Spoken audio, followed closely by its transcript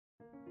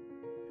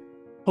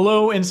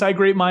Hello, Inside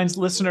Great Minds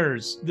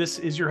listeners. This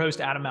is your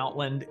host, Adam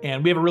Outland,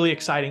 and we have a really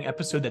exciting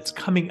episode that's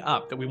coming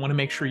up that we want to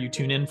make sure you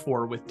tune in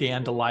for with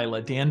Dan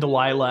DiLella. Dan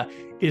DiLella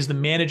is the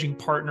managing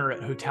partner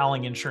at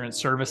Hotelling Insurance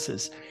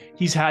Services.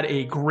 He's had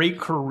a great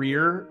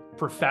career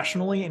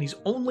professionally, and he's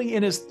only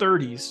in his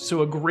 30s,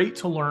 so a great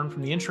to learn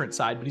from the insurance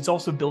side, but he's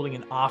also building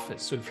an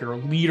office. So if you're a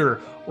leader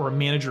or a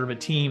manager of a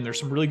team, there's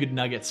some really good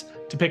nuggets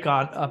to pick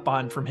up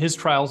on from his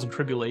trials and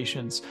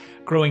tribulations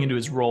growing into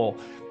his role.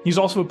 He's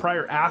also a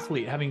prior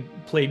athlete, having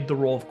played the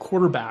role of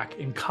quarterback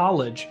in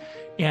college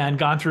and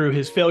gone through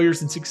his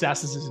failures and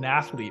successes as an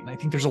athlete. And I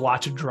think there's a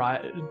lot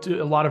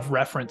a lot of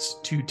reference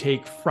to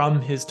take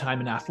from his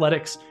time in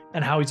athletics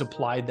and how he's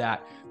applied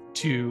that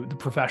to the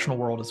professional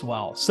world as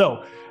well.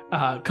 So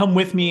come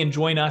with me and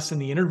join us in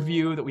the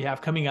interview that we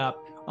have coming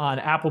up on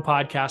Apple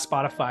Podcasts,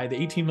 Spotify, the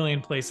 18 million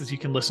places you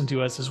can listen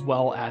to us, as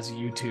well as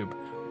YouTube.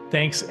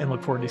 Thanks, and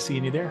look forward to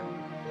seeing you there.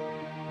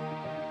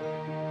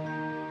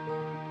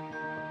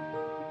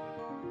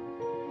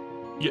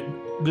 Yeah,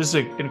 this is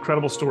an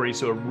incredible story.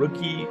 So a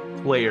rookie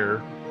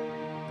player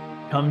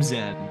comes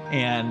in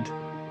and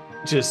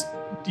just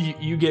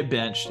you get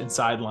benched and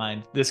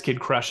sidelined. This kid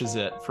crushes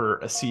it for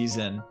a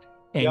season,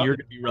 and you're going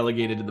to be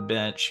relegated to the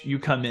bench. You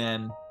come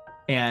in,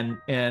 and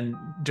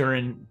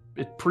during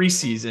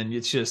preseason,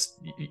 it's just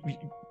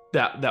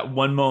that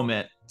one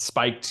moment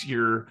spiked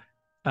your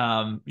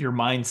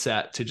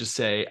mindset to just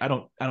say, I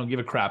don't give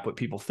a crap what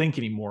people think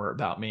anymore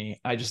about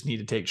me. I just need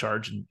to take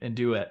charge and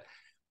do it.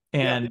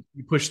 And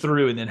you push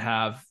through and then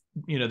have,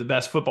 the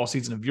best football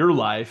season of your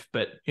life,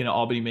 but,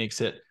 Albany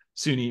makes it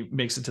to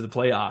the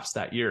playoffs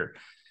that year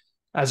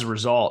as a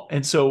result.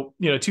 And so,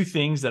 two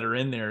things that are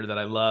in there that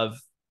I love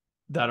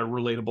that are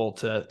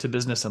relatable to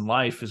business and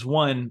life is,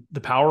 one,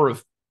 the power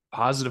of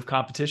positive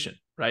competition,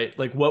 right?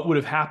 Like, what would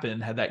have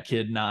happened had that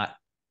kid not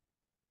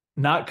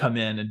come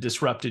in and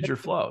disrupted your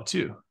flow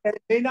too? And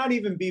it may not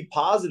even be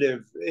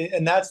positive.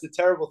 And that's the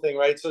terrible thing,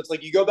 right? So it's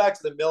like you go back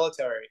to the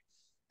military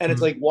and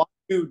it's like, why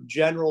do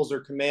generals or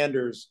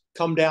commanders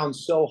come down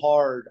so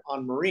hard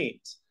on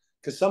Marines?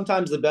 Because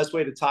sometimes the best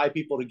way to tie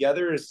people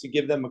together is to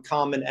give them a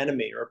common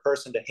enemy or a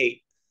person to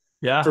hate.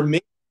 Yeah. For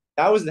me,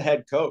 that was the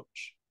head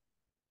coach.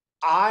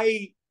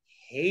 I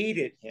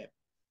hated him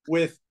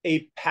with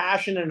a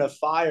passion and a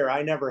fire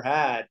I never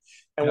had.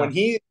 And when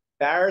he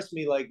embarrassed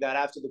me like that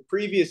after the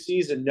previous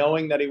season,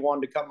 knowing that he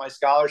wanted to cut my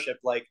scholarship,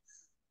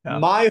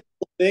 my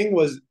whole thing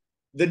was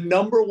the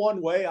number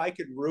one way I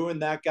could ruin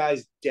that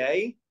guy's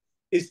day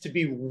is to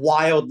be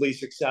wildly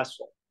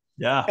successful.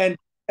 Yeah.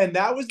 And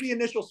that was the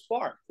initial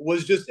spark,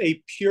 was just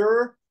a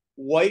pure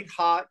white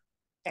hot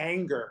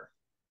anger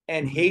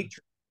and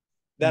hatred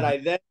that I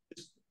then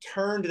just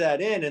turned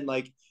that in.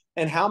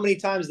 And how many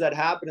times that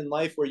happened in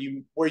life where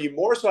you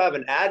more so have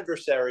an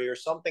adversary or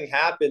something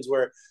happens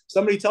where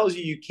somebody tells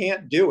you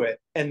can't do it,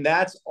 and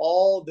that's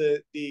all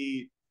the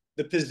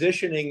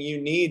positioning you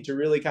need to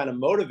really kind of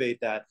motivate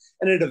that.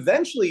 And it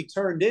eventually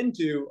turned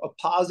into a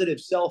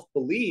positive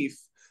self-belief.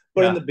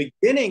 But in the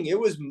beginning, it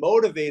was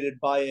motivated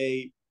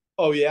by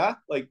oh yeah,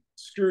 like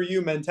screw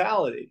you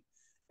mentality.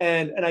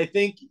 And I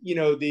think,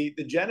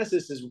 the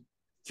genesis is,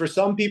 for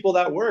some people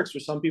that works, for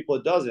some people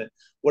it doesn't,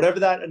 whatever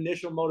that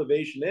initial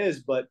motivation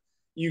is. But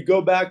you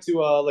go back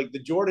to like the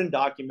Jordan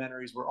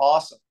documentaries were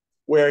awesome,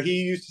 where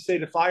he used to say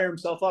to fire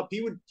himself up,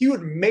 he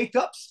would make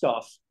up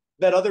stuff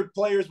that other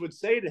players would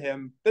say to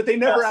him that they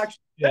never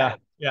actually said.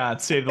 Yeah.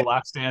 Save the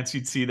Last Dance.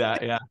 You'd see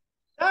that. Yeah.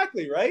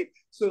 Exactly, right?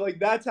 So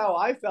that's how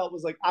I felt,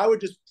 was like I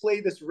would just play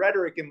this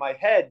rhetoric in my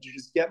head to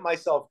just get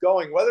myself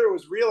going, whether it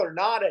was real or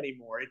not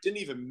anymore. It didn't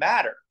even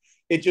matter.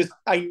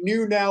 I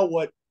knew now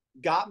what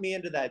got me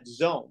into that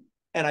zone.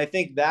 And I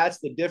think that's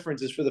the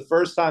difference, is for the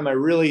first time I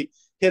really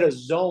hit a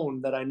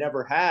zone that I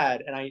never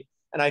had. And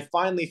I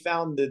finally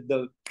found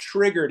the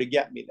trigger to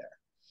get me there.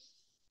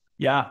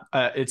 Yeah,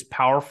 it's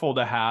powerful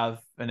to have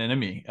an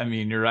enemy. I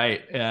mean, you're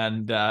right,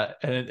 and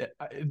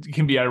it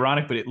can be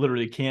ironic, but it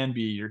literally can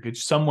be. You're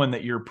someone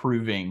that you're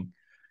proving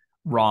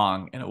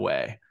wrong in a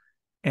way,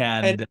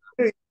 and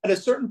at a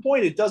certain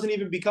point, it doesn't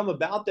even become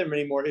about them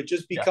anymore. It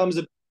just becomes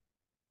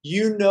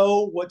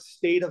what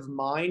state of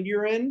mind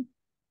you're in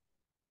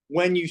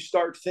when you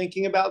start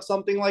thinking about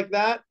something like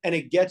that, and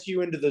it gets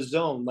you into the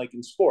zone, like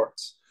in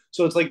sports.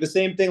 So it's like the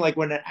same thing, like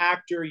when an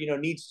actor,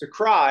 needs to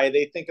cry,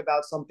 they think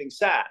about something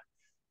sad.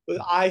 But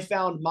I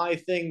found my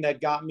thing that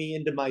got me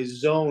into my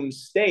zone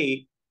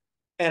state,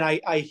 and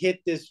I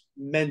hit this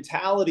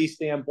mentality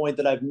standpoint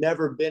that I've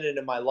never been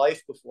in my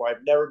life before.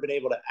 I've never been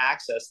able to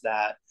access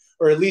that,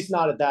 or at least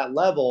not at that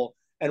level.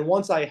 And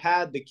once I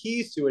had the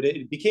keys to it,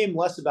 it became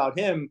less about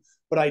him,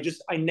 but I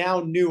now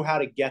knew how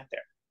to get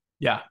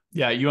there.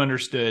 Yeah. You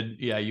understood.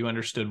 Yeah. You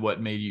understood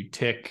what made you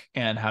tick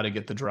and how to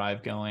get the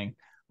drive going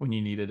when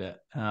you needed it.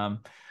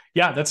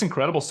 That's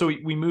incredible. So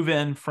we move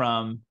in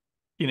from,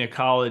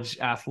 college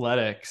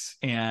athletics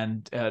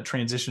and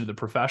transition to the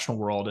professional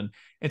world.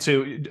 And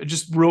so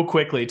just real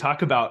quickly,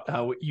 talk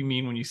about what you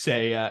mean when you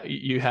say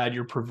you had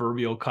your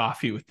proverbial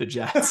coffee with the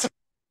Jets.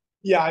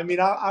 Yeah. I mean,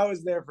 I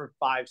was there for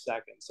 5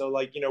 seconds. So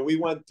we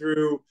went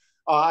through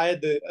I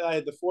had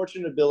the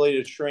fortunate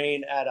ability to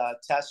train at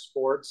Test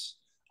Sports,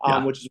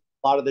 Yeah. which is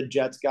a lot of the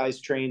Jets guys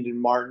trained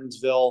in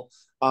Martinsville.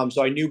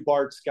 So I knew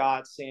Bart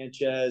Scott,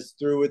 Sanchez,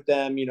 through with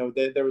them.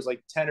 There was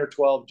like 10 or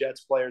 12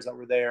 Jets players that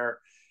were there.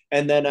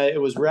 And then it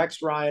was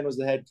Rex Ryan was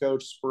the head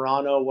coach.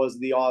 Sperano was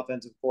the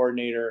offensive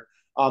coordinator.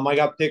 I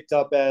got picked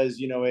up as,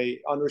 a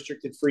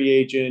unrestricted free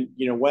agent,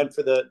 went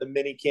for the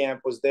mini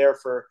camp, was there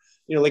for,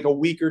 like a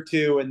week or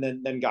two, and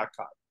then got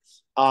cut.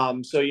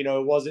 So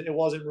it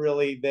wasn't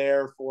really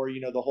there for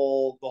the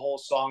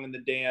whole song and the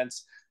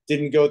dance.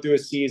 Didn't go through a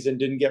season,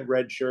 didn't get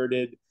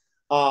redshirted,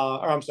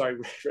 or I'm sorry,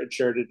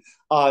 redshirted.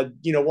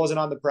 Wasn't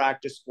on the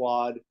practice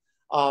squad.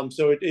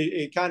 So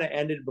it kind of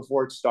ended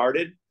before it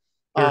started.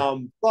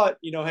 Sure. But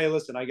hey,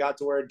 listen, I got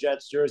to wear a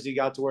Jets jersey,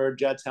 got to wear a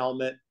Jets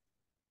helmet.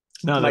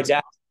 No, My that's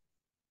dad,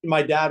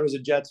 my dad was a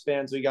Jets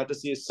fan, so he got to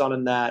see his son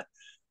in that.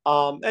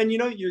 And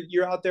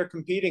you're out there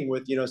competing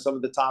with some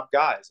of the top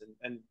guys,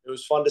 and it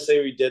was fun to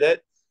say we did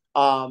it.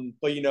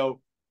 But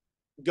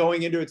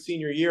going into its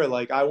senior year,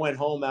 like I went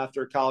home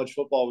after college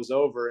football was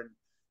over, and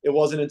it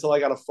wasn't until I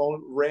got a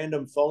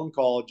random phone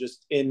call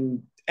just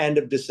in end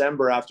of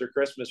December after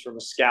Christmas from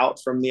a scout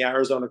from the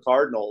Arizona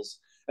Cardinals,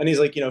 and he's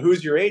like,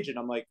 who's your agent?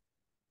 I'm like,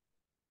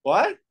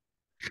 what?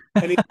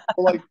 And he's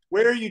like,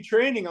 where are you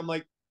training? I'm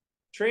like,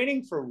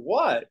 training for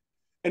what?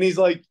 And he's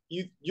like,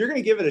 you're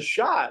gonna give it a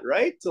shot,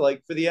 right? To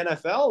like for the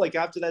NFL, like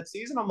after that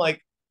season. I'm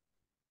like,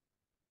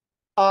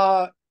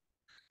 uh,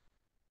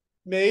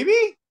 maybe.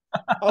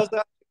 I was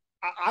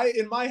I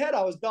in my head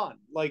I was done.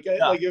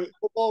 yeah.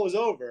 Football was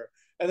over,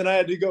 and then I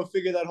had to go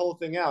figure that whole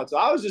thing out. So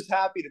I was just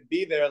happy to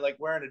be there, like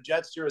wearing a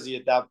Jets jersey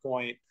at that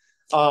point.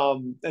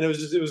 And it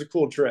was a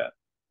cool trip.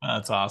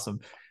 That's awesome.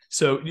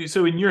 So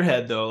in your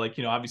head though, like,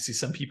 obviously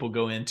some people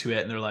go into it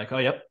and they're like, oh,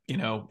 yep,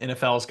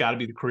 NFL's got to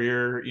be the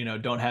career,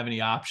 don't have any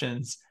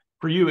options.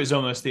 For you, is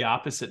almost the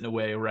opposite in a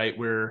way, right?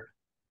 Where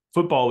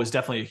football was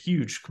definitely a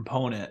huge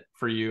component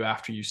for you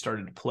after you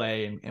started to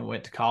play and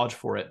went to college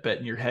for it. But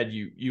in your head,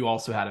 you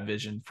also had a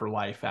vision for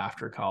life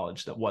after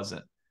college that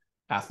wasn't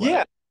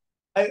athletic.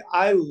 Yeah,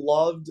 I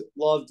loved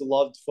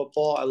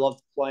football. I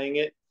loved playing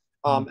it.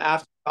 Mhm.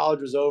 After college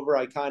was over,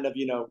 I kind of,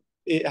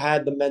 it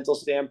had the mental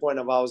standpoint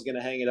of I was going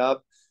to hang it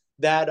up.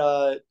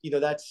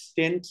 That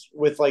stint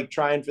with like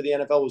trying for the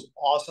NFL was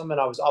awesome,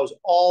 and I was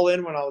all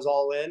in when I was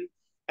all in,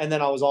 and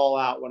then I was all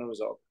out when it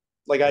was over.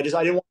 Like I didn't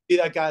want to be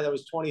that guy that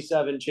was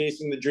 27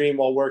 chasing the dream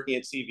while working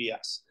at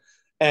CVS.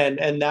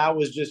 And that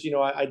was just,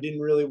 I didn't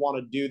really want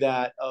to do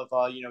that of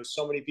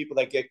so many people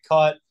that get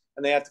cut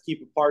and they have to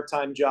keep a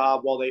part-time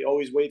job while they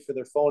always wait for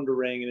their phone to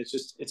ring, and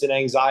it's an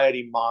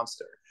anxiety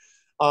monster.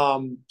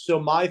 So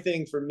my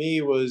thing for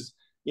me was,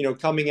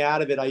 coming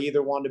out of it, I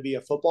either wanted to be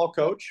a football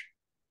coach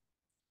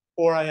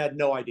or I had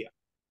no idea.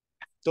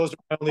 Those are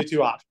my only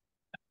two options.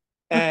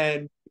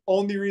 And the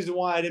only reason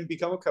why I didn't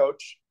become a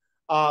coach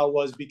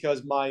was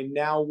because my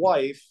now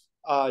wife,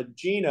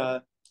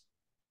 Gina,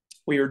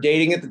 we were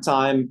dating at the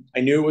time.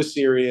 I knew it was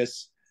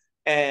serious.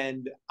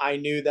 And I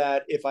knew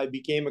that if I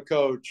became a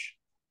coach,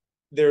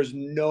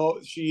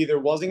 she either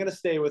wasn't going to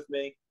stay with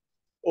me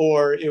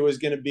or it was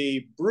going to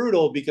be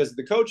brutal because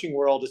the coaching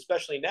world,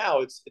 especially now,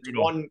 it's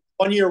Brutal.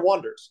 one year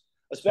wonders,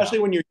 Yeah. especially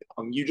when you're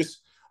young. You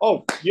just,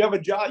 oh, you have a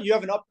job, you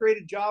have an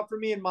upgraded job for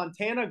me in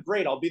Montana.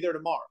 Great. I'll be there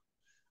tomorrow.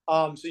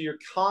 So you're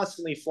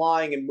constantly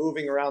flying and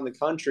moving around the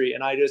country.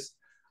 And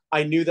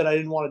I knew that I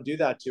didn't want to do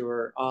that to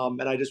her.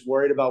 And I just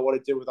worried about what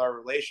it did with our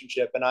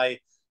relationship. And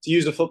to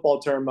use a football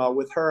term,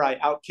 with her, I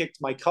outkicked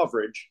my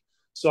coverage.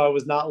 So I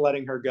was not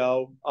letting her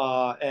go.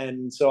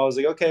 And so I was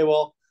like, okay,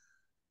 well,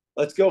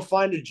 let's go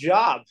find a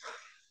job.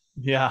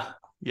 Yeah.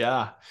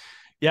 Yeah.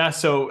 Yeah.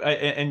 So,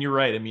 and you're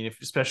right. I mean,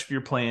 especially if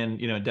you're playing,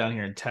 down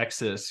here in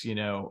Texas,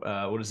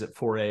 what is it,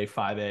 4A,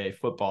 5A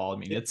football? I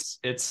mean,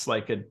 it's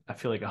like I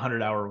feel like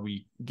 100-hour a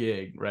week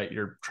gig, right?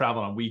 You're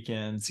traveling on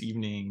weekends,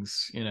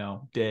 evenings,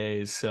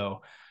 days.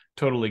 So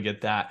totally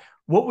get that.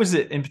 What was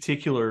it in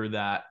particular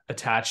that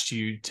attached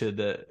you to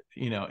the,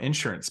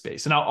 insurance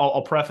space? And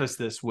I'll preface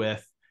this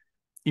with,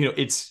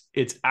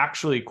 it's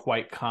actually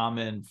quite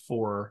common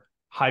for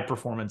high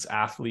performance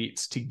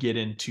athletes to get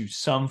into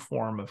some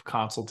form of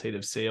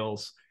consultative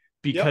sales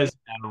Yep. because in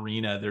that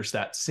arena there's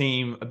that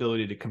same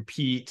ability to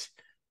compete,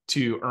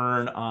 to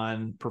earn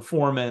on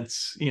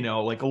performance,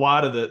 like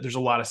there's a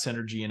lot of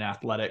synergy in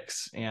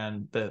athletics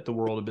and the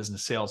world of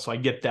business sales. So I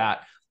get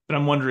that, but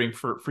I'm wondering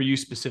for you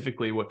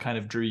specifically, what kind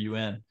of drew you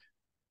in?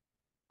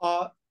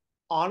 Uh,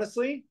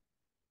 Honestly,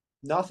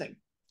 nothing.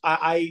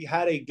 I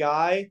had a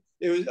guy.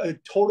 It was a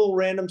total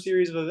random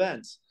series of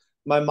events.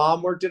 My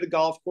mom worked at a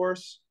golf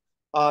course.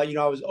 I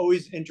was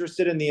always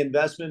interested in the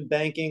investment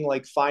banking,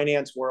 like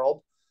finance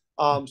world.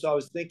 So I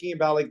was thinking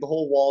about like the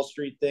whole Wall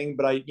Street thing,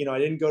 but I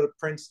didn't go to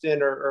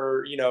Princeton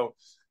or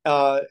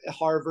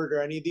Harvard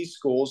or any of these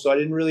schools, so I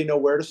didn't really know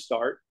where to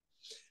start.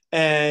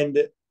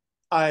 And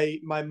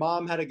my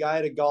mom had a guy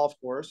at a golf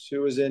course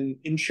who was in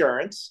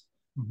insurance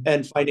Mhm.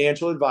 and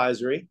financial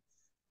advisory,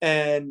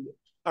 and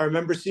I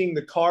remember seeing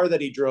the car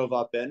that he drove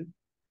up in.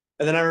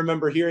 And then I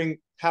remember hearing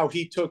how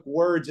he took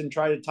words and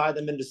tried to tie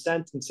them into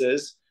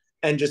sentences.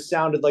 and just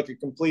sounded like a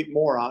complete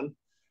moron.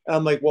 And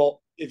I'm like,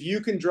 well, if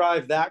you can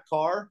drive that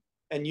car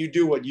and you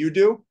do what you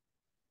do,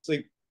 it's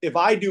like, if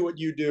I do what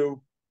you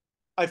do,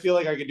 I feel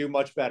like I could do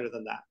much better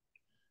than that.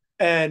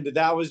 And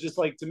that was just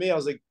like, to me, I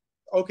was like,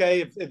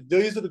 okay, if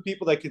these are the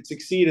people that could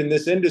succeed in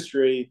this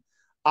industry,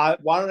 why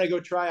don't I go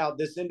try out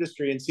this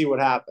industry and see what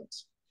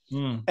happens?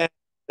 Mm. And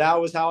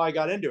that was how I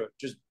got into it.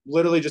 Just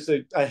literally just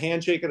a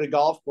handshake at a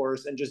golf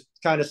course and just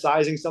kind of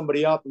sizing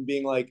somebody up and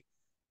being like,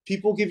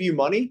 people give you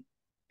money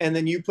and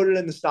then you put it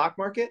in the stock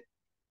market.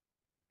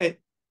 And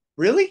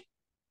really?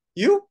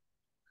 You?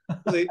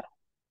 Like,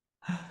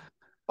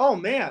 oh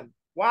man,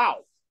 wow.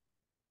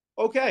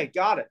 Okay,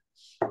 got it.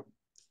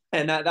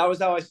 And that was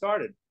how I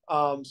started.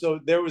 So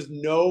there was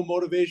no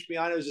motivation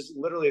behind it. It was just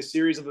literally a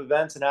series of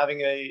events and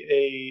having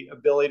a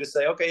ability to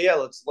say, okay, yeah,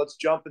 let's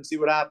jump and see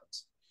what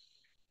happens.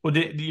 Well,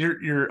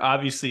 you're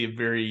obviously a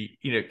very,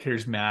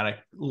 charismatic,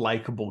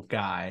 likable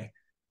guy.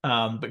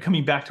 But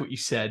coming back to what you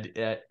said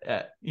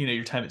at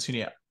your time at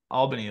SUNY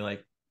Albany,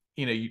 like,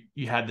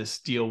 you had this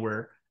deal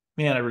where,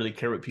 man, I really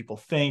care what people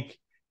think.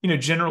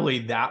 Generally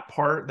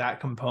that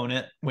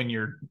component when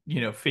you're,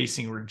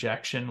 facing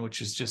rejection,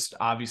 which is just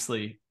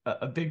obviously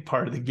a big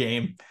part of the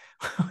game.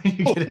 When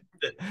you get into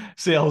the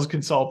sales,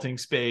 consulting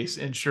space,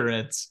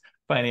 insurance,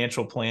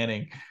 financial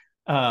planning.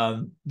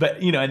 But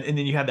and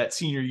then you had that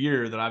senior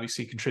year that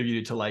obviously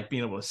contributed to like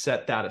being able to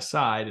set that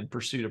aside and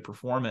pursue a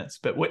performance.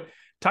 But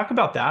talk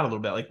about that a little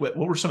bit. Like what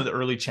were some of the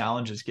early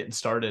challenges getting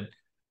started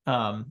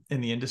in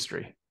the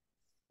industry?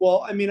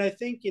 Well, I mean, I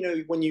think,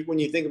 when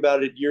you think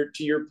about it,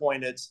 to your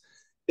point,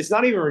 it's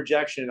not even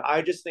rejection.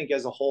 I just think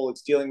as a whole,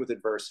 it's dealing with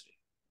adversity,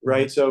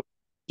 right? Mm-hmm. So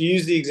to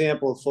use the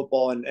example of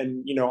football,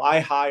 and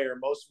I hire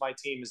most of my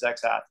team as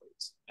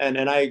ex-athletes,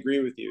 and I agree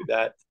with you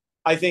that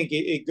I think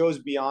it goes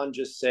beyond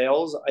just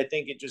sales. I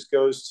think it just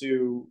goes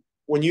to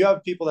when you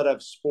have people that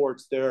have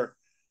sports,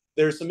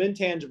 there's some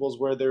intangibles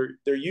where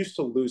they're used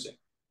to losing,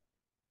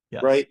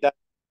 Yes. right?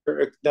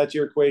 That's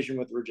your equation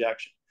with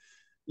rejection.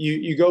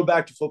 You go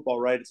back to football,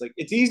 right? It's like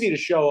it's easy to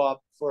show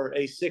up for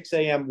a 6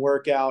 a.m.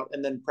 workout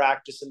and then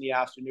practice in the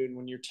afternoon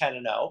when you're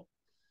 10-0.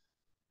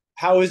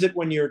 How is it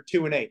when you're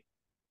 2-8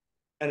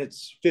 and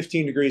it's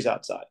 15 degrees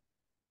outside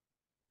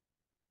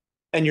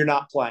and you're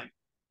not playing?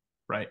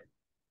 Right.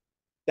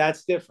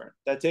 That's different.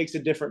 That takes a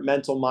different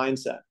mental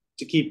mindset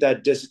to keep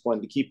that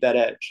discipline, to keep that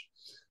edge.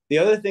 The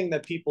other thing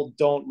that people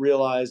don't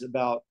realize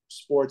about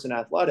sports and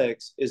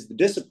athletics is the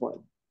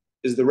discipline,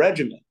 is the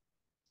regimen.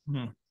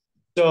 Hmm.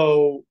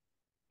 So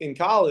in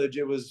college,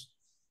 it was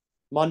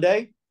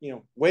Monday,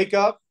 wake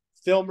up,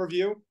 film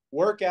review,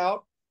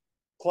 workout,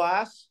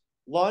 class,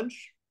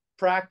 lunch,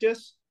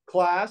 practice,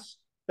 class,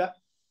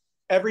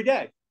 every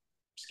day,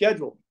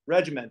 scheduled,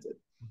 regimented.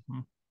 Mm-hmm.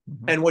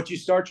 Mm-hmm. And what you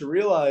start to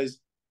realize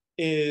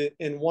is,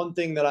 and one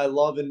thing that I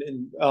love,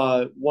 and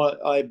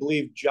what I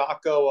believe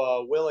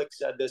Jocko Willink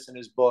said this in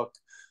his book,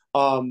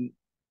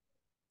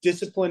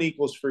 discipline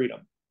equals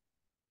freedom.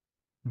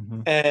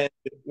 Mm-hmm. And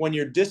when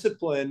you're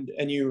disciplined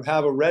and you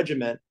have a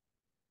regiment,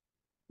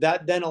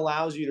 that then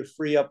allows you to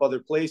free up other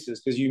places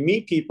because you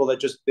meet people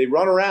that they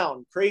run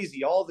around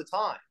crazy all the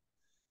time.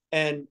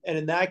 And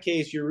in that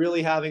case, you're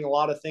really having a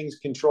lot of things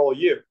control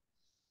you.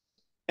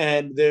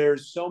 And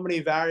there's so many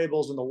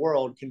variables in the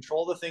world.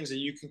 Control the things that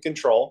you can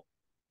control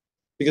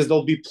because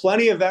there'll be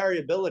plenty of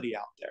variability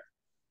out there.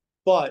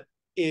 But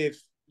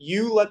if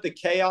you let the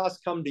chaos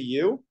come to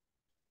you,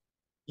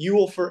 you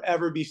will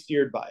forever be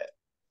steered by it.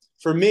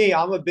 For me,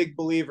 I'm a big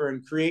believer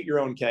in create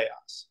your own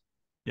chaos.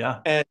 Yeah.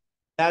 And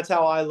that's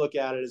how I look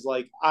at it is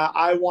like,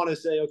 I want to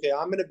say, okay,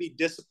 I'm going to be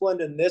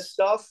disciplined in this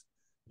stuff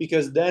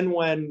because then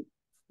when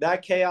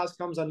that chaos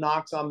comes and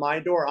knocks on my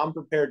door, I'm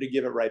prepared to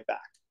give it right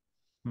back.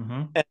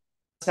 Mm-hmm. And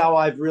that's how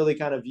I've really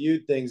kind of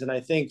viewed things. And I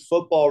think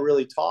football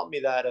really taught me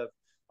that of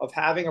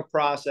having a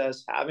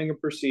process, having a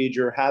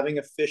procedure, having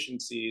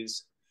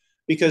efficiencies,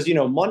 because,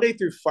 Monday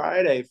through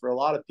Friday for a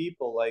lot of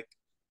people, like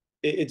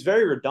it's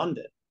very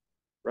redundant,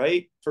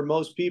 right? For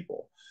most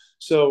people.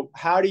 So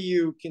how do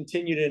you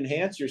continue to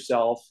enhance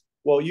yourself?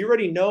 Well, you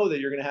already know that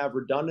you're going to have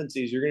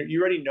redundancies. You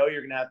already know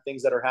you're going to have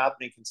things that are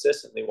happening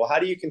consistently. Well, how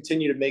do you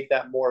continue to make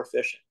that more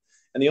efficient?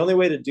 And the only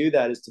way to do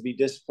that is to be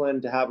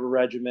disciplined, to have a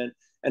regimen,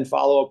 and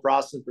follow a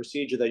process and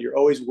procedure that you're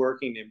always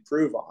working to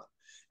improve on.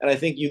 And I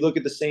think you look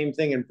at the same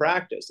thing in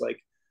practice.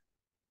 Like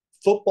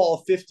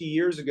football 50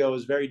 years ago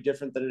is very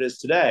different than it is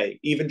today.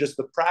 Even just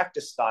the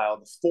practice style,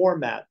 the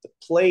format, the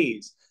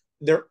plays,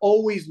 they're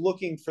always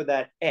looking for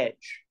that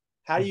edge.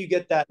 How do you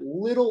get that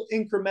little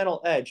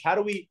incremental edge? How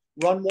do we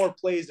run more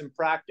plays in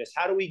practice?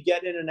 How do we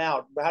get in and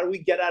out? How do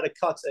we get out of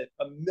cuts at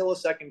a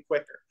millisecond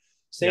quicker?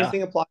 Same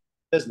thing applies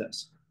to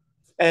business.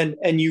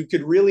 And you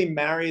could really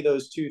marry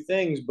those two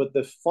things, but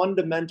the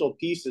fundamental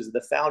pieces,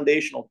 the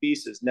foundational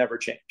pieces never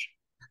change.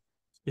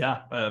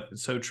 Yeah,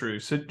 so true.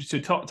 So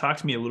talk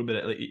to me a little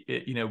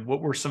bit.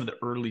 What were some of the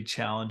early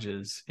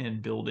challenges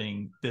in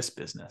building this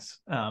business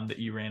that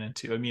you ran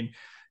into? I mean,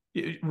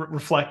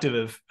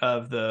 reflective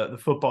of the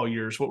football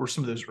years, what were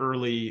some of those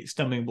early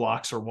stumbling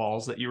blocks or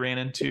walls that you ran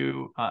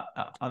into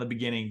on the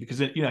beginning?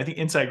 Because I think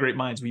inside great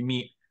minds we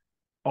meet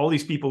all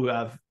these people who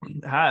have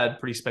had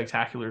pretty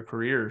spectacular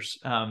careers.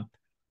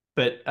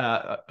 But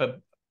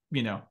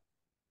you know,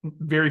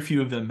 very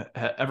few of them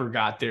ever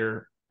got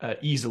there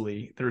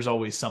easily. There's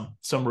always some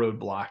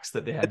roadblocks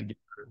that they had to get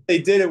through. If they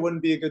did, it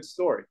wouldn't be a good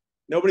story.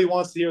 Nobody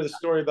wants to hear the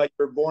story about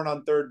you were born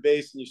on third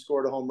base and you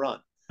scored a home run.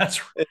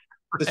 That's right.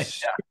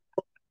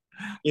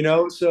 You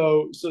know,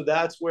 so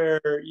that's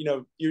where, you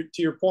know,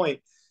 to your point,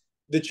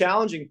 the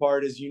challenging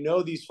part is, you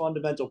know, these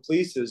fundamental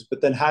pieces, but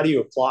then how do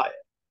you apply it?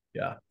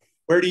 Yeah.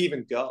 Where do you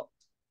even go?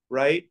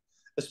 Right.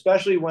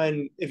 Especially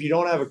if you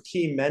don't have a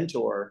key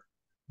mentor,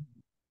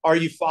 are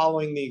you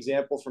following the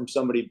example from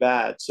somebody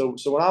bad? So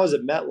when I was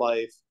at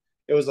MetLife,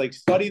 it was like,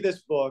 study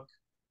this book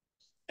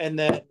and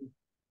then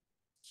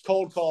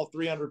cold call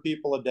 300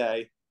 people a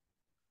day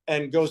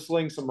and go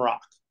sling some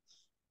rock.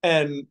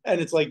 And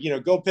it's like, you know,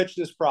 go pitch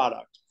this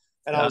product.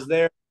 And I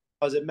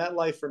was at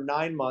MetLife for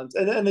 9 months.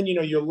 And then, you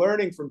know, you're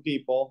learning from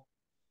people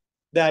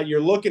that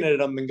you're looking at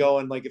them and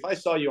going, like, if I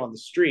saw you on the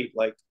street,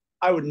 like,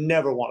 I would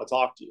never want to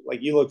talk to you.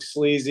 Like, you look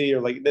sleazy,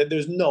 or like,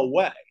 there's no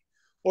way.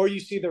 Or you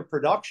see their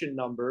production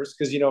numbers,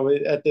 because, you know,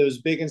 at those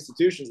big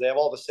institutions, they have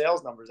all the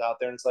sales numbers out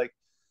there. And it's like,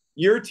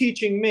 you're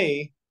teaching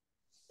me,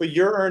 but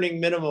you're earning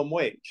minimum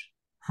wage.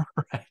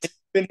 Right. You've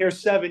been here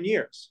 7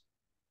 years.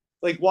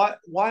 Like,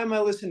 why am I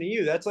listening to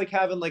you? That's like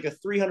having like a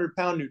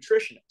 300-pound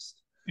nutritionist.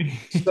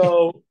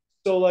 So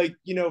like,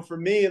 you know, for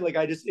me, like,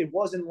 it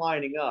wasn't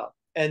lining up.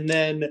 And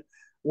then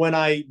when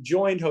I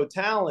joined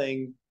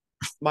hoteling,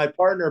 my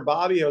partner,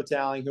 Bobby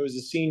Hoteling, who was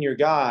a senior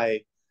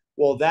guy,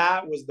 well,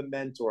 that was the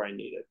mentor I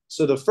needed.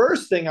 So the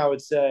first thing I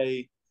would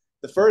say,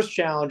 the first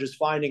challenge is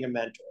finding a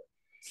mentor,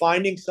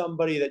 finding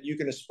somebody that you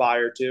can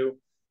aspire to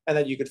and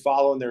that you could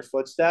follow in their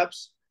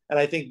footsteps. And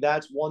I think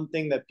that's one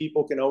thing that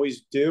people can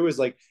always do, is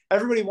like,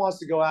 everybody wants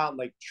to go out and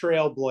like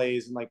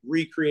trailblaze and like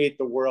recreate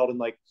the world. And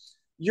like,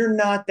 you're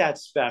not that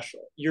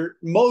special.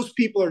 Most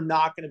people are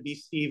not going to be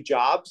Steve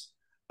Jobs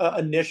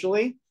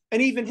initially.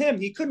 And even him,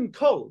 he couldn't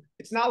code.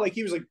 It's not like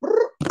he was like,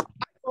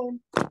 iPhone.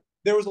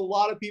 There was a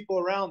lot of people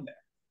around there.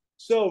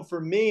 So for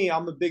me,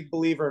 I'm a big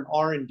believer in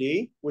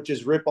R&D, which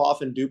is rip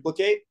off and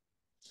duplicate.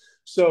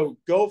 So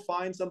go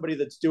find somebody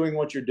that's doing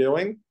what you're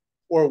doing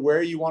or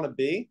where you want to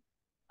be,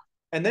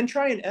 and then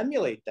try and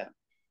emulate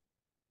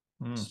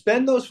them.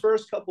 Spend those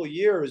first couple of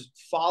years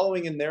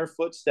following in their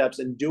footsteps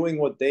and doing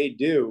what they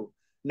do,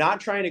 not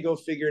trying to go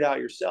figure it out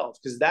yourself.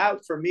 Because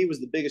that, for me, was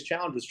the biggest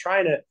challenge, was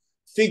trying to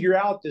figure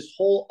out this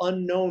whole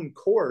unknown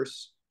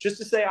course just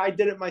to say I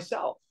did it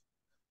myself,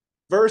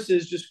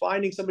 versus just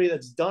finding somebody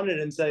that's done it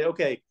and say,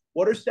 okay,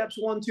 what are steps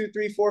 1, 2,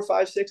 3, 4,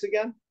 5, 6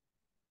 again?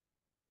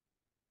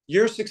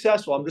 You're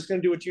successful. I'm just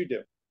going to do what you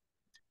do,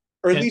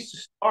 or at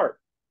least start.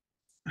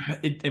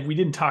 We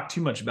didn't talk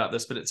too much about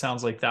this, but it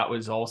sounds like that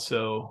was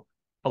also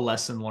a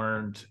lesson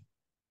learned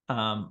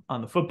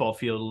on the football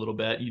field a little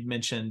bit. You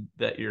mentioned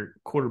that your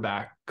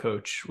quarterback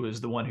coach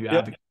was the one who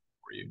advocated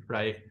for you,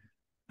 right?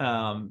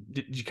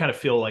 Did you kind of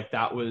feel like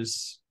that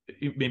was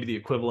maybe the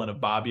equivalent of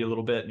Bobby a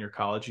little bit in your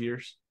college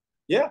years?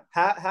 Yeah.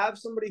 Have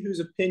somebody whose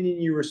opinion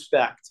you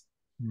respect.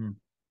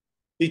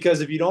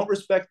 Because if you don't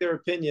respect their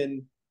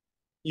opinion,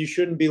 you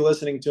shouldn't be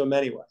listening to them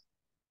anyway.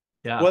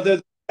 Yeah. Whether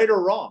they're right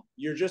or wrong,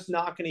 you're just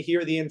not going to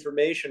hear the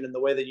information in the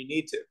way that you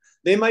need to.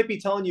 They might be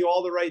telling you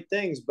all the right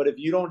things, but if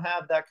you don't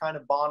have that kind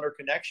of bond or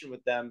connection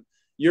with them,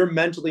 you're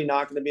mentally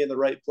not going to be in the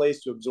right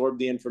place to absorb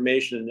the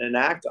information and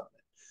act on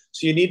it.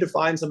 So you need to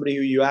find somebody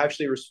who you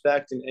actually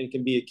respect and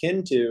can be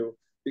akin to,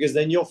 because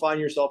then you'll find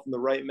yourself in the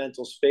right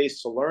mental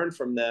space to learn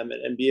from them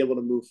and be able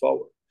to move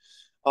forward.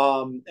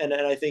 And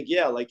I think,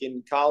 yeah, like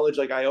in college,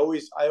 like I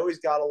always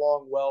got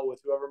along well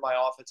with whoever my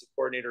offensive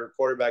coordinator or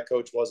quarterback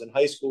coach was. In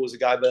high school, it was a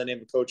guy by the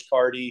name of Coach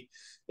Carty.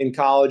 In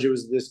college, it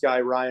was this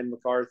guy, Ryan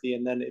McCarthy,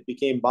 and then it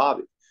became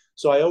Bobby.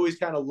 So I always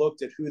kind of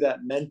looked at who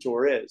that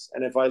mentor is.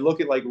 And if I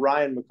look at like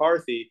Ryan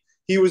McCarthy,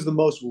 he was the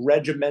most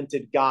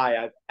regimented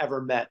guy I've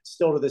ever met,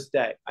 still to this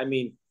day. I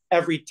mean,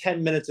 every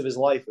 10 minutes of his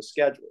life was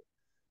scheduled,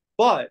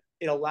 but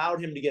it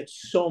allowed him to get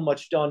so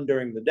much done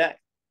during the day.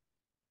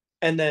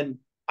 And then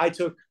I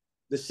took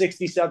the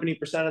 60,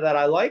 70% of that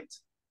I liked,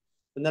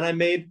 and then I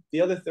made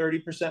the other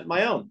 30%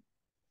 my own.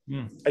 I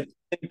did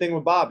the same thing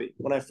with Bobby.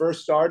 When I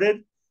first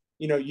started,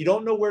 you know, you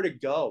don't know where to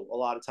go a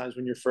lot of times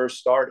when you're first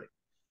starting.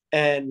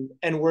 And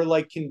we're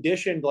like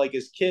conditioned, like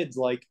as kids,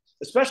 like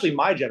especially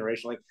my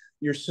generation, like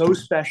you're so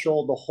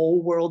special, the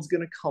whole world's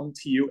gonna come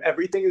to you,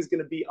 everything is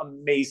gonna be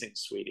amazing,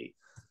 sweetie.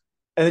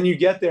 And then you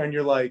get there and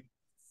you're like,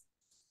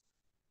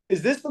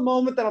 is this the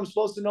moment that I'm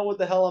supposed to know what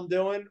the hell I'm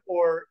doing,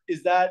 or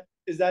is that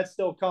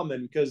still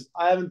coming? Because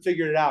I haven't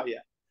figured it out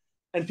yet.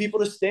 And people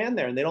just stand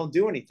there and they don't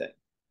do anything.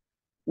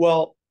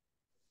 Well,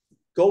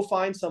 go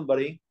find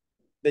somebody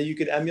that you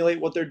could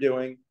emulate what they're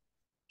doing,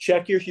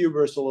 check your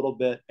hubris a little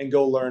bit, and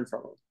go learn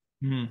from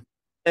them.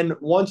 And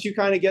once you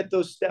kind of get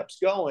those steps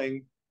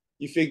going,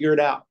 you figure it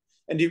out.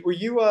 And do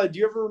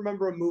you ever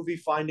remember a movie,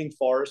 Finding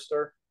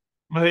Forrester?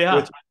 Oh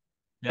yeah.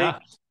 Yeah.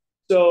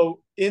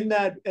 So in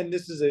that, and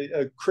this is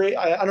a crazy,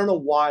 I don't know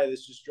why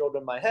this just drilled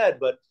in my head,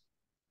 but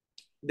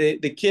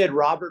the kid,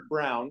 Robert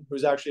Brown,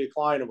 who's actually a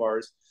client of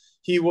ours,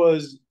 he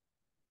was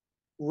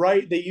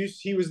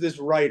he was this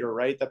writer,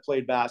 right, that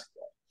played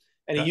basketball.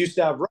 And he used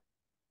to have,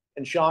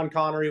 and Sean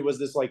Connery was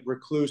this like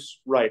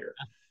recluse writer.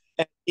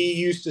 And he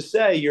used to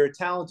say, you're a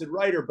talented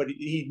writer, but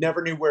he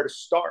never knew where to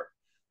start.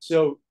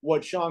 So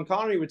what Sean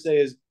Connery would say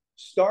is,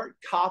 start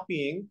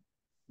copying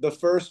the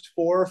first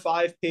 4 or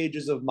 5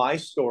 pages of my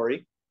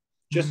story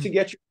just to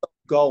get yourself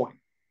going,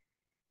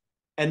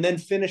 and then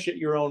finish it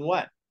your own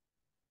way.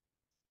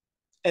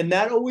 And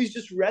that always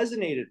just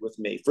resonated with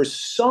me for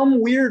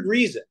some weird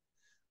reason.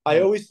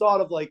 I always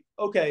thought of like,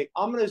 okay,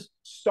 I'm going to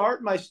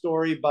start my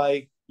story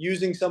by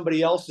using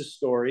somebody else's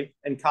story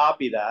and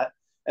copy that.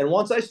 And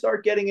once I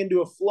start getting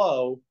into a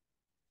flow,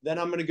 then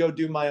I'm going to go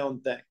do my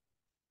own thing.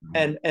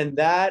 And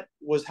that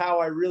was how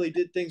I really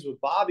did things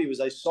with Bobby.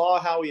 Was I saw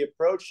how he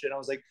approached it, and I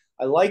was like,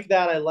 I like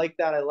that, I like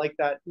that, I like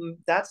that.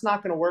 That's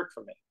not going to work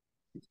for me.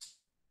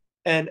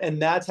 And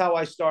that's how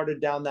I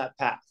started down that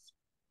path.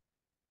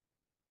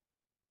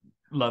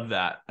 Love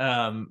that.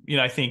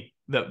 I think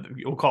that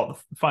we'll call it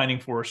the finding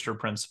Forrester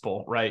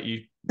principle, right?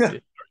 You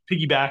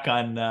piggyback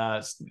on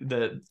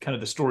the kind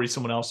of the story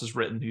someone else has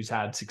written who's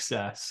had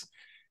success,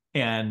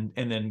 and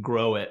then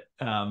grow it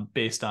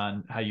based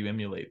on how you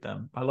emulate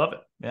them. I love it.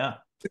 Yeah.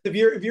 If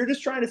you're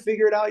just trying to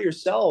figure it out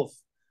yourself,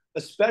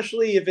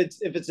 especially if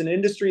it's an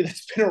industry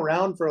that's been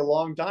around for a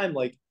long time,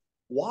 like,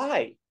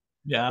 why?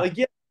 Yeah. Like,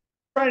 yeah,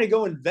 trying to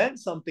go invent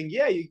something,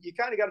 yeah, you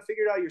kind of got to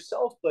figure it out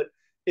yourself. But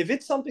if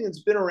it's something that's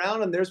been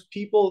around and there's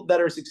people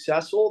that are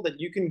successful that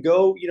you can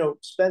go,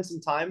 spend some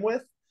time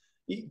with,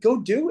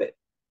 go do it.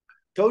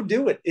 Go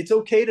do it. It's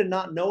okay to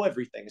not know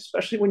everything,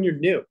 especially when you're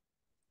new.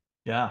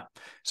 Yeah.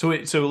 So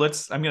I'm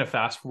going to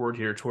fast forward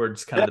here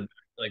towards kind of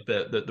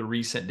the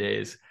recent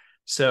days.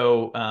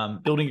 So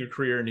building your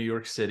career in New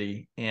York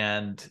City,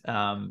 and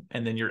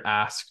then you're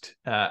asked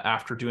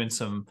after doing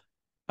some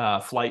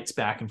flights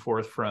back and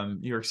forth from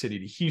New York City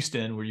to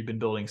Houston, where you've been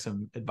building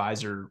some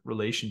advisor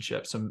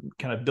relationships, some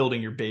kind of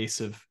building your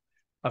base of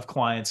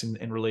clients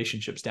and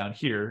relationships down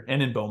here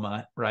and in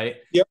Beaumont, right?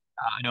 Yep.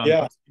 I know.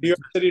 Yeah. New York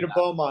City to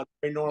Beaumont,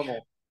 very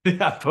normal.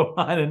 Yeah,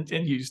 Beaumont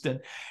and Houston.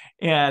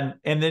 And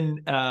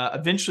then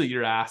eventually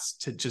you're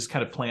asked to just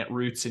kind of plant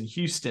roots in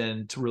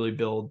Houston to really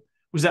build.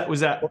 Was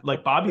that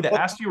like Bobby that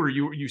asked you, or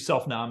you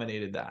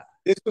self-nominated that?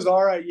 This was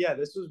yeah,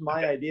 this was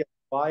my idea.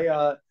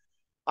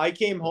 I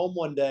came home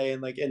one day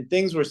and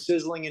things were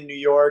sizzling in New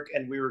York,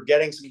 and we were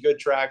getting some good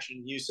traction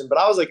in Houston. But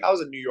I was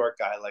a New York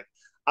guy. Like,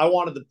 I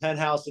wanted the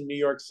penthouse in New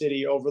York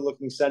City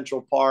overlooking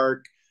Central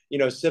Park,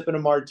 sipping a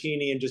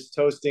martini and just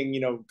toasting,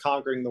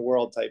 conquering the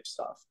world type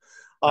stuff.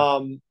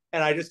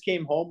 And I just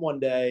came home one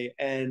day,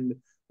 and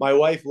my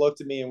wife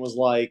looked at me and was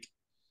like,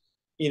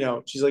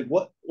 she's like,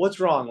 what's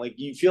wrong? Like,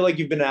 you feel like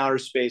you've been in outer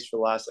space for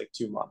the last like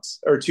 2 months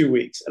or 2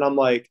 weeks. And I'm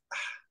like,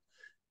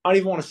 I don't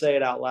even want to say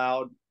it out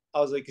loud.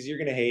 I was like, because you're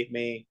going to hate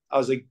me. I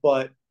was like,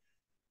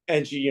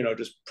 and she,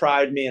 just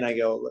pried me. And I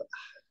go,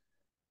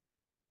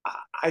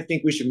 I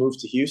think we should move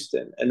to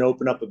Houston and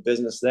open up a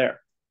business there.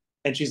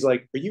 And she's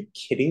like, are you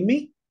kidding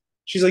me?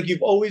 She's like,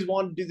 you've always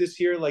wanted to do this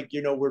here. Like,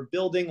 we're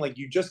building, like,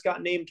 you just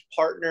got named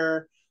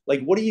partner.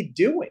 Like, what are you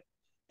doing?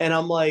 And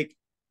I'm like,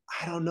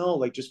 I don't know.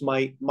 Like, just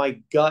my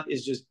gut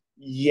is just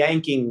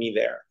yanking me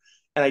there.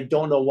 And I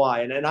don't know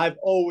why. And I've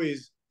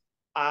always,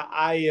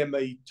 I am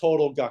a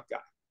total gut guy,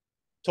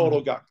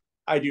 total gut.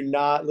 I do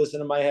not listen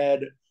to my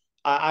head.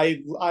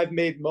 I've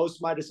made most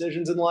of my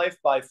decisions in life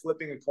by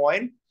flipping a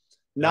coin,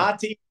 not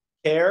to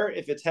care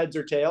if it's heads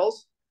or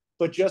tails,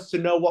 but just to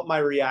know what my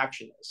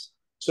reaction is.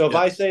 So if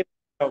I say,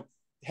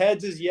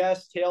 heads is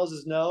yes, tails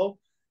is no,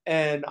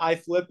 and I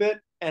flip it,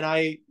 and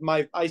I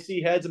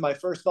see heads, and my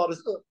first thought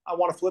is, I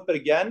want to flip it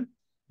again.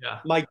 Yeah.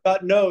 My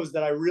gut knows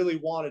that I really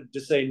wanted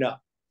to say no.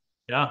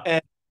 Yeah.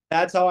 And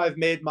that's how I've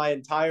made my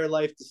entire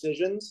life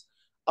decisions.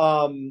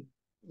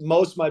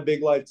 Most of my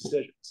big life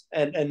decisions.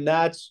 And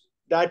that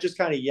just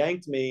kind of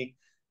yanked me.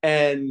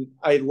 And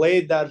I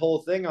laid that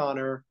whole thing on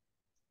her.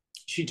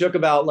 She took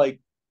about like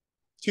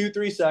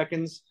 2-3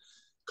 seconds,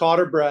 caught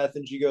her breath,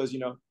 and she goes,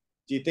 do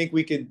you think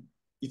you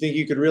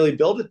could really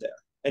build it there?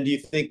 And do you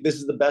think this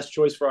is the best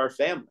choice for our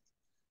family?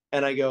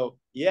 And I go,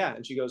 yeah.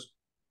 And she goes,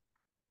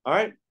 all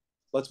right,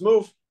 let's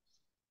move.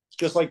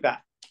 Just like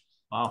that.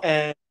 Wow.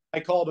 And I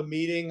called a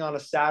meeting on a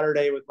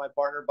Saturday with my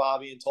partner,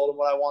 Bobby, and told him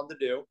what I wanted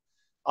to do.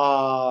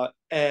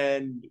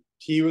 And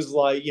he was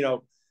like,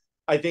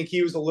 I think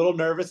he was a little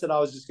nervous that I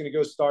was just going to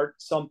go start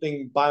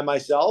something by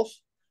myself.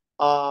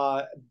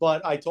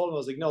 But I told him, I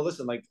was like, no,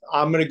 listen, like,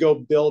 I'm going to go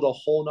build a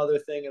whole nother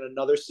thing in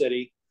another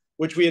city,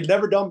 which we had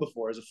never done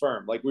before as a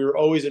firm. Like, we were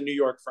always a New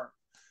York firm.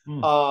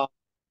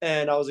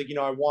 And I was like,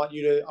 I want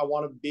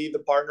to be the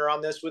partner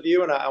on this with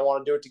you. And I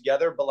want to do it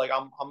together, but like,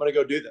 I'm going to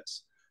go do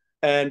this.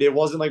 And it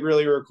wasn't like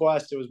really a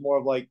request. It was more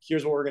of like,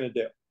 here's what we're going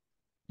to do.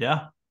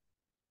 Yeah.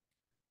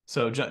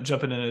 So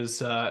jumping in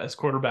as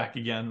quarterback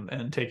again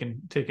and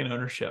taking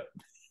ownership.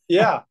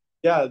 Yeah.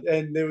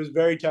 And it was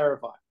very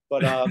terrifying,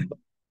 but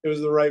it was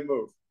the right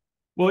move.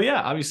 Well,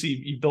 yeah, obviously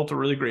you built a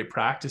really great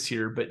practice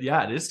here, but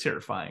yeah, it is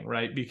terrifying,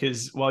 right?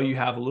 Because while you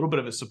have a little bit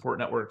of a support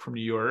network from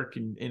New York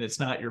and it's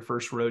not your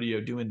first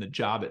rodeo doing the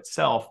job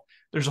itself,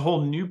 there's a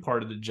whole new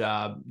part of the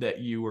job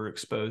that you were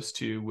exposed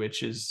to,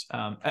 which is,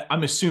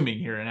 I'm assuming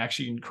here, and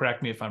actually you can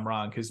correct me if I'm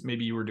wrong, because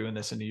maybe you were doing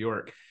this in New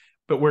York,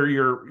 but where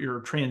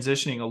you're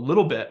transitioning a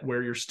little bit,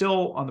 where you're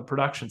still on the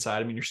production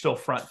side. I mean, you're still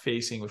front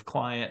facing with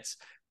clients,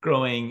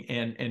 growing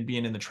and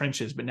being in the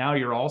trenches, but now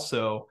you're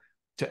also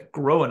to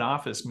grow an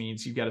office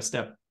means you've got to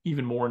step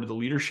even more into the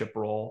leadership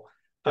role,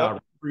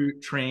 Yep.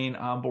 recruit, train,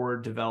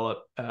 onboard, develop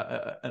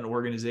an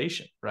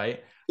organization,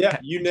 right? Yeah,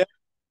 you know,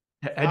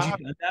 Had you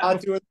done that I'm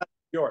not before? doing that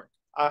in New York.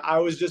 I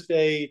was just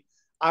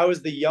I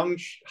was the young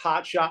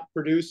hot shot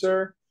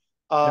producer.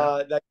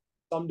 Yeah. That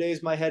some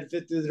days my head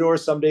fit through the door,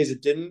 some days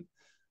it didn't.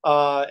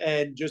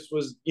 And just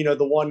was, the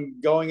one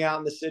going out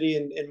in the city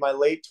in my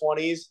late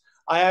 20s.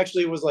 I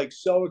actually was like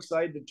so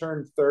excited to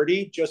turn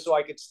 30 just so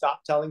I could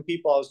stop telling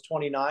people I was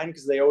 29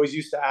 because they always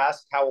used to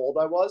ask how old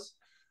I was.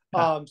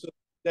 Yeah. So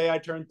the day I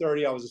turned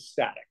 30, I was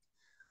ecstatic.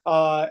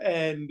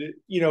 And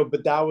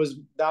but that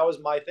was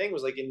my thing,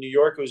 was like in New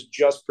York it was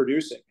just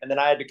producing, and then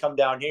I had to come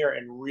down here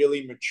and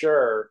really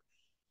mature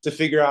to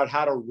figure out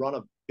how to run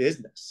a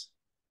business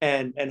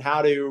and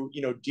how to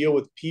deal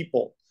with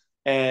people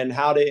and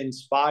how to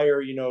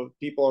inspire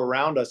people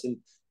around us. And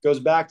it goes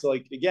back to,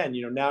 like, again,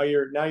 now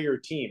you're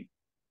a team,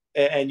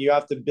 and you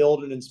have to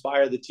build and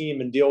inspire the team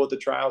and deal with the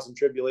trials and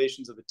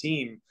tribulations of a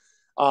team.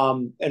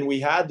 And we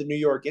had the New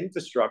York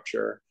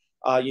infrastructure,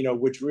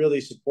 which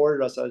really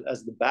supported us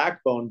as the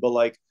backbone. But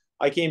like,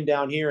 I came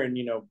down here and,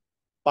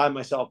 by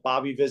myself.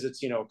 Bobby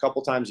visits, a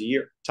couple times a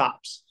year,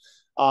 tops.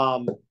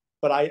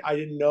 But I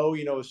didn't know,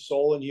 a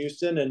soul in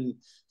Houston. And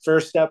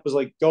first step was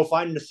like, go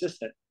find an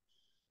assistant.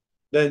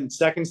 Then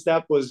second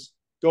step was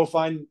go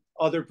find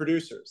other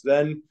producers.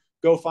 Then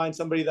go find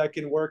somebody that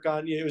can work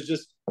on, it was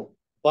just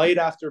bite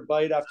after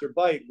bite after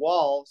bite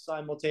while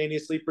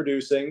simultaneously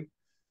producing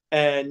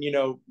and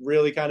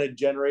really kind of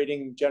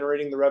generating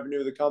the revenue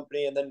of the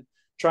company, and then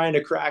trying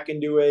to crack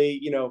into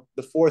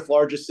the fourth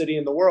largest city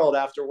in the world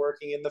after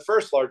working in the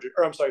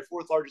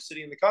fourth largest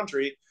city in the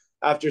country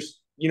after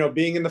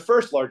being in the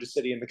first largest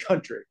city in the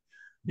country.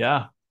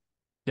 Yeah.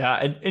 Yeah.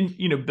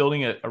 And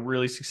building a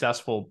really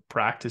successful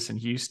practice in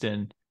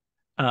Houston.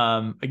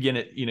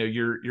 Again,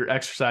 you're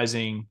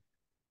exercising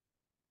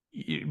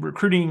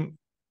recruiting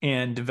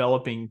and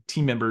developing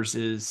team members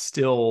is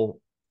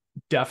still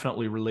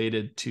definitely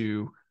related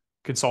to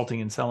consulting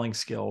and selling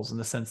skills, in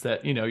the sense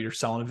that you're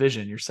selling a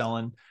vision, you're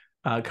selling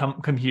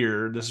come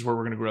here, this is where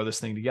we're going to grow this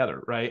thing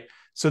together, right?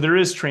 So there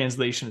is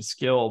translation of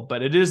skill,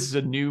 but it is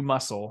a new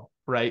muscle,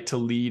 right, to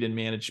lead and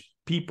manage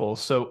people.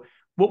 So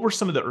what were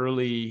some of the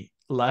early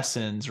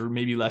lessons, or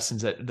maybe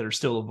lessons that are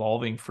still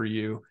evolving for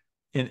you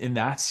in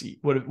that seat?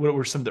 What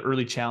were some of the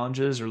early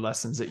challenges or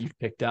lessons that you've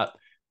picked up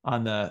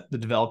on the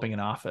developing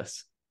an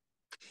office?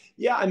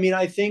 Yeah, I mean,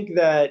 I think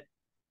that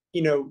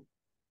you know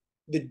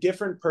the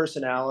different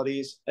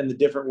personalities and the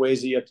different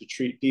ways that you have to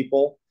treat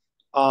people,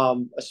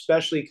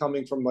 especially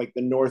coming from like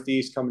the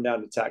Northeast, coming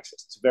down to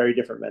Texas. It's a very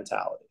different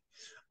mentality.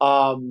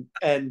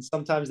 And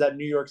sometimes that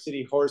New York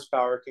City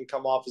horsepower can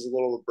come off as a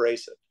little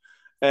abrasive.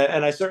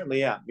 And I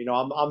certainly am.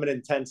 I'm an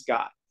intense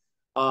guy.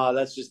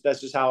 That's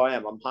just how I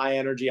am. I'm high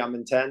energy. I'm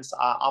intense.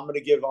 I'm going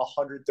to give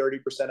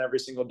 130% every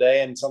single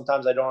day. And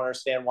sometimes I don't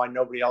understand why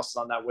nobody else is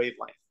on that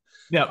wavelength.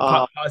 Now,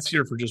 Uh, pause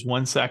here for just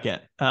 1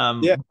 second.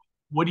 yeah.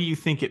 What do you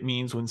think it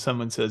means when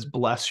someone says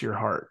 "bless your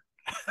heart"?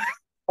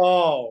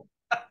 Oh,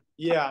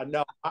 yeah,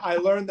 no, I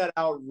learned that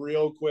out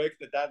real quick,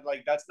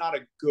 that's not a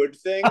good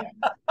thing.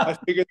 I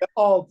figured that,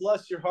 oh,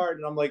 bless your heart.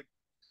 And I'm like,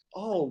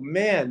 oh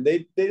man,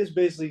 they just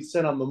basically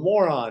said I'm a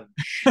moron.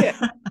 Shit.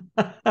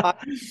 I,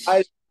 I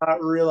did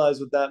not realize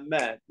what that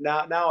meant.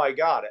 Now I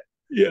got it.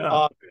 Yeah.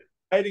 Uh,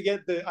 I had to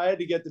get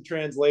the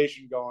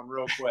translation going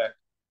real quick.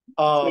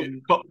 So,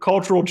 Um,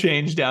 cultural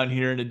change down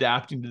here and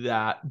adapting to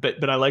that.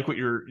 But I like what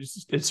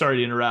sorry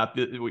to interrupt,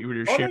 what you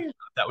were oh sharing no,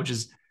 about that, which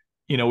is,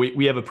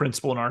 we have a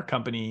principle in our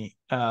company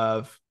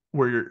of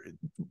where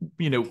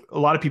a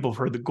lot of people have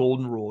heard the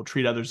golden rule: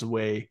 treat others the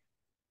way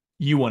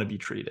you want to be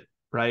treated,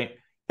 right?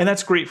 And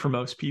that's great for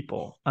most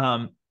people.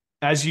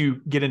 As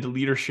you get into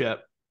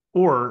leadership,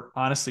 or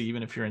honestly,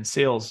 even if you're in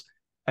sales,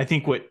 I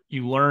think what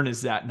you learn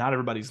is that not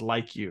everybody's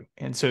like you.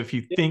 And so if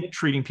you think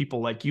treating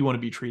people like you want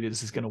to be treated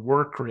is going to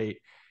work great,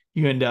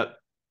 you end up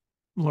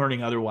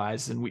learning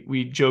otherwise. And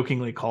we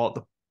jokingly call it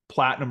the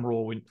platinum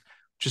rule, when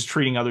just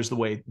treating others the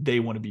way they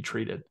want to be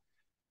treated,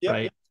 yep.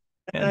 right?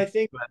 And I And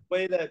think the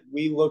way that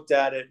we looked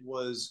at it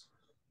was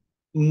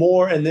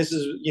more, and this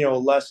is a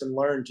lesson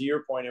learned. To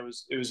your point, it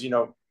was in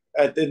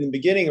the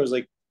beginning, it was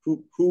like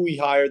who we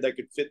hired that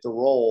could fit the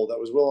role, that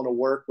was willing to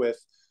work with,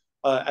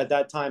 at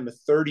that time, a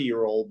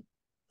 30-year-old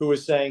who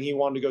was saying he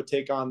wanted to go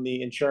take on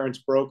the insurance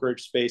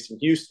brokerage space in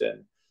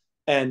Houston.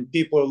 And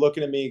people are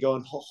looking at me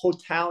going,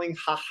 hoteling,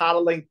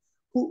 hodling,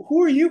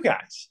 who are you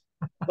guys?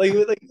 Like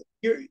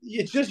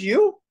it's just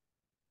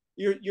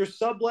you're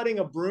subletting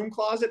a broom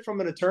closet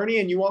from an attorney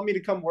and you want me to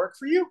come work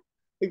for you?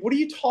 Like, what are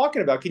you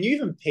talking about? Can you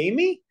even pay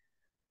me?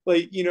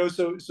 Like,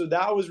 so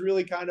that was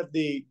really kind of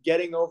the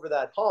getting over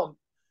that hump.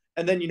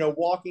 And then,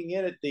 walking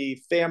in at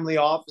the family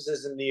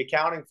offices and the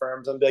accounting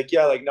firms, I'm like,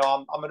 yeah, like, no,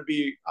 I want to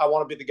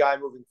be the guy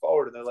moving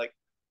forward. And they're like,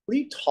 what are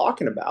you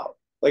talking about?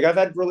 Like, I've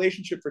had a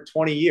relationship for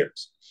 20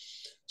 years.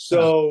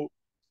 So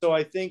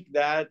I think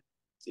that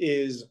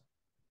is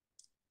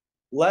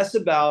less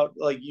about,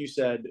 like you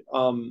said,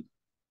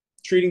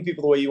 treating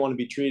people the way you want to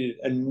be treated,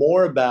 and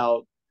more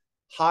about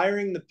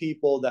hiring the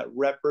people that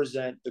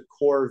represent the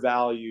core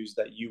values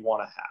that you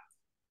want to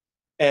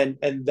have.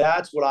 And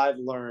that's what I've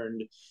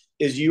learned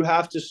is you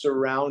have to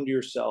surround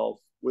yourself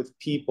with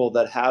people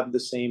that have the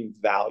same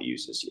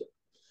values as you.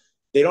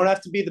 They don't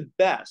have to be the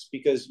best,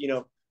 because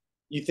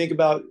you think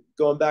about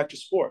going back to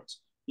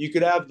sports. You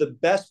could have the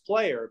best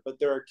player, but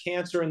they're a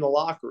cancer in the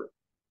locker room.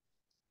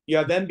 You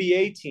have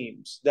NBA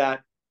teams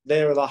that they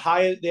have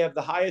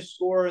the highest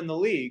score in the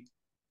league,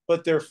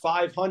 but they're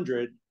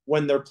 500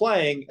 when they're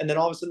playing, and then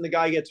all of a sudden the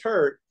guy gets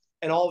hurt,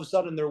 and all of a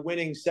sudden they're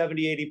winning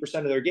 70-80%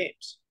 of their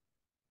games.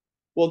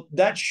 Well,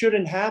 that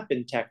shouldn't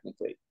happen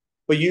technically,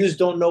 but you just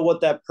don't know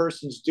what that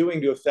person's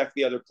doing to affect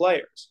the other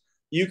players.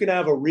 You can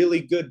have a really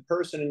good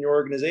person in your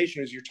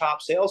organization who's your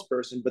top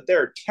salesperson, but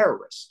they're a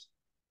terrorist.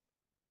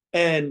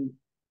 And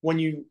when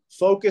you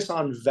focus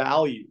on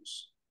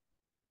values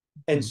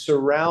and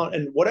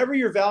and whatever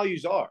your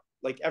values are,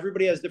 like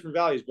everybody has different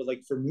values, but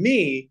like for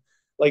me,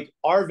 like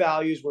our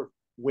values were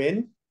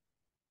win.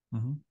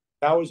 Mm-hmm.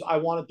 I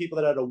wanted people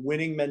that had a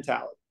winning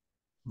mentality.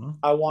 Mm-hmm.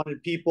 I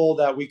wanted people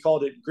that we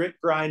called it grit,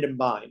 grind, and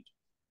bind,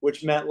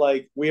 which meant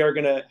like we are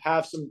going to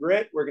have some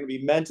grit. We're going to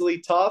be mentally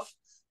tough,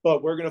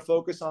 but we're going to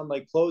focus on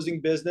like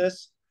closing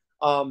business,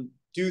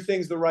 do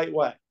things the right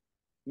way,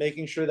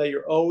 making sure that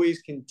you're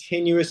always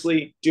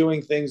continuously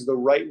doing things the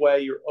right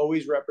way. You're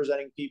always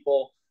representing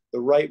people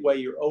the right way.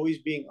 You're always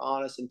being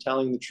honest and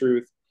telling the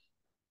truth.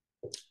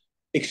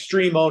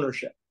 Extreme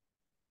ownership,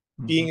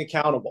 being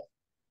accountable.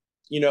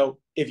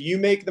 If you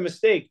make the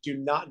mistake, do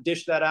not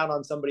dish that out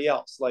on somebody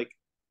else. Like,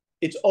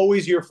 it's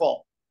always your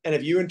fault. And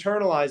if you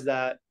internalize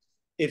that,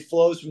 it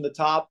flows from the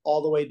top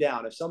all the way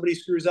down. If somebody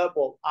screws up,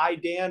 well,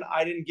 Dan,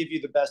 I didn't give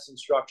you the best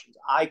instructions.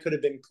 I could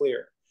have been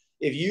clear.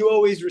 If you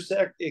always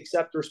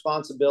accept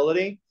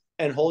responsibility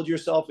and hold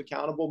yourself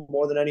accountable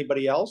more than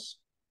anybody else,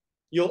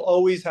 you'll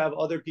always have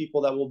other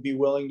people that will be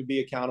willing to be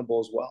accountable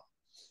as well.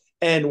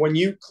 And when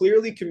you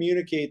clearly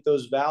communicate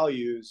those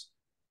values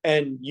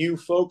and you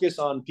focus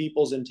on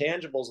people's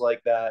intangibles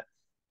like that,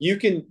 you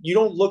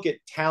don't look at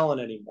talent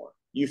anymore.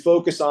 You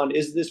focus on,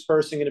 is this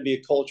person going to be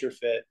a culture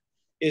fit?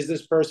 Is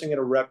this person going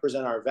to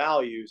represent our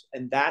values?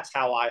 And that's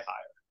how I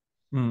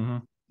hire. Mm-hmm.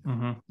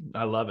 Mm-hmm.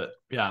 I love it.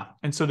 Yeah.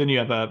 And so then you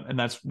have and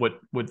that's what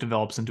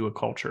develops into a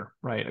culture,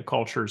 right? A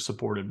culture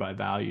supported by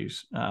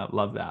values.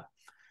 Love that.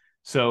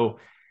 So,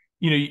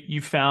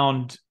 you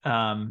found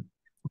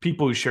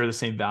people who share the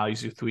same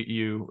values with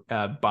you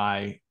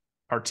by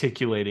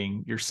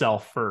articulating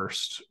yourself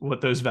first,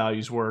 what those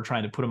values were,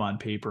 trying to put them on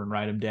paper and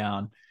write them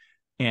down.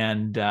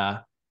 And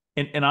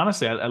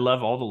honestly, I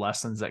love all the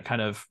lessons that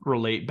kind of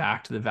relate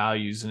back to the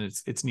values. And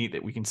it's neat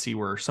that we can see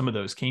where some of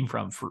those came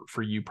from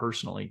for you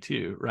personally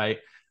too, right?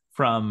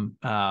 From,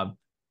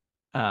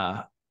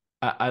 I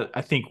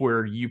think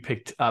where you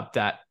picked up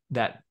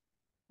that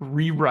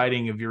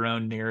rewriting of your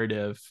own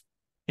narrative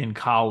in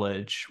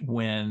college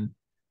when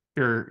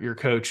your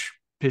coach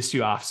pissed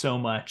you off so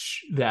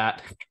much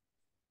that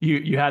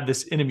you had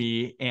this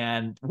enemy.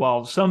 And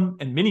while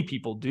many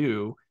people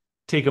do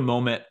take a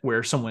moment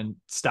where someone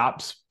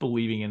stops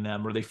believing in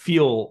them, or they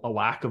feel a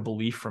lack of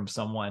belief from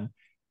someone,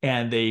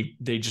 and they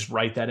just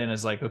write that in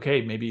as like,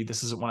 okay, maybe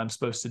this isn't what I'm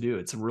supposed to do.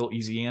 It's a real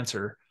easy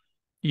answer.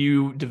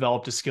 You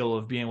developed a skill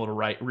of being able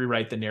to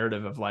rewrite the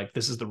narrative of like,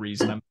 this is the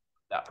reason I'm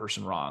that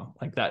person wrong.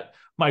 Like that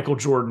Michael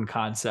Jordan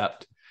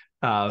concept.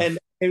 And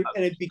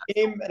it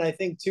became, and I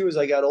think too, as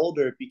I got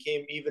older, it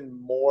became even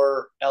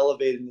more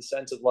elevated in the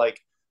sense of like,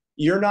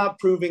 you're not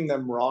proving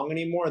them wrong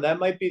anymore. That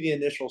might be the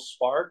initial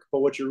spark, but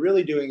what you're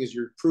really doing is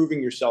you're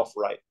proving yourself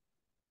right.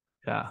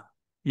 Yeah.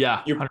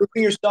 Yeah. You're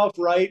proving yourself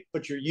right,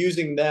 but you're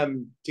using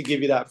them to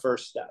give you that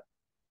first step.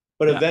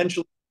 But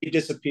eventually you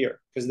disappear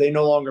because they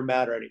no longer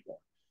matter anymore.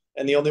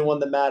 And the only one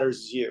that matters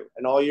is you.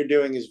 And all you're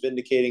doing is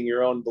vindicating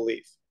your own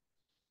belief.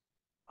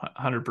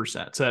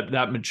 100%. So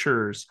that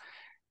matures.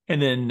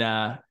 And then,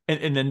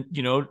 and then,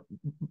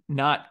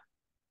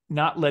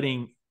 not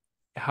letting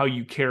how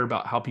you care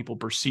about how people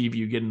perceive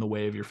you get in the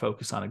way of your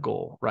focus on a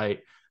goal. Right.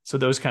 So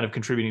those kind of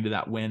contributing to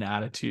that win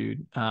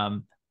attitude.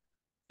 And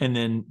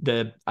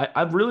then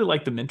I really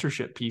like the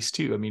mentorship piece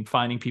too. I mean,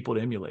 finding people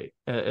to emulate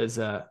as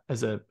a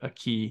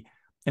key,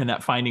 and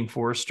that finding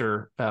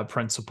Forrester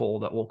principle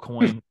that we'll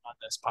coin on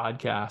this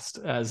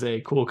podcast as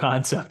a cool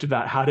concept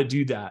about how to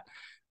do that,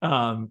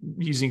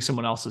 using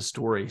someone else's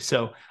story.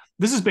 So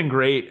this has been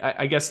great.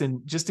 I guess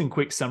in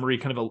quick summary,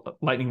 kind of a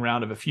lightning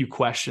round of a few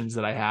questions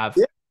that I have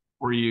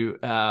for you.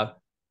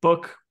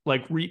 Book,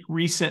 like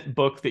recent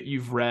book that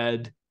you've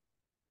read,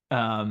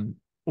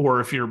 or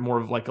if you're more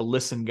of like a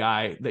listen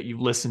guy that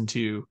you've listened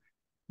to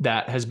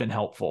that has been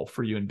helpful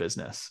for you in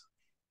business.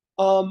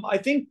 I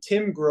think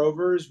Tim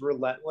Grover's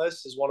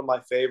Relentless is one of my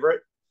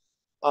favorite.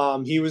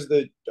 He was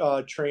the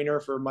trainer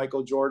for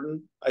Michael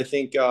Jordan. I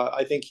think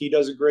he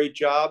does a great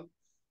job.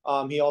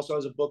 He also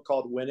has a book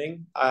called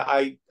Winning.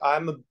 I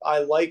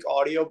like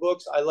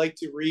audiobooks. I like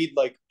to read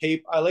like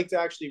paper. I like to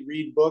actually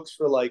read books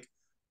for like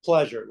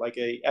pleasure, like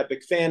a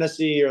epic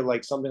fantasy or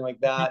like something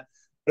like that.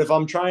 But if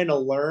I'm trying to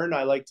learn,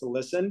 I like to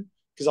listen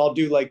because I'll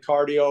do like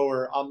cardio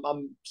or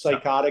I'm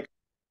psychotic,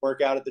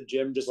 work out at the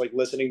gym, just like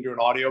listening to an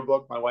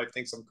audiobook. My wife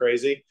thinks I'm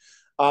crazy.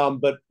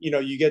 But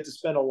you get to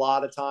spend a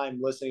lot of time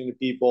listening to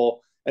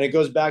people, and it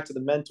goes back to the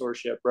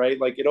mentorship, right?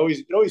 Like it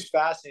always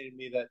fascinated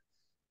me that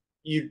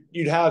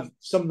you'd have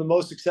some of the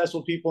most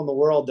successful people in the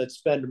world that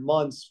spend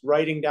months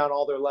writing down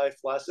all their life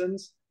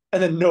lessons,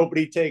 and then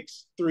nobody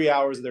takes 3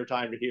 hours of their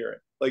time to hear it.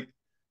 Like,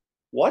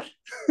 what?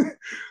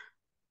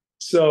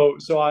 So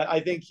I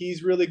think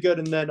he's really good.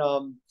 And then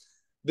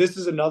this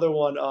is another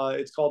one.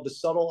 It's called The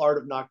Subtle Art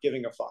of Not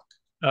Giving a Fuck.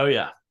 Oh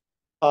yeah.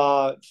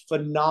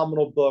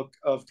 Phenomenal book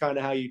of kind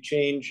of how you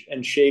change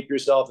and shape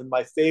yourself. And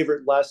my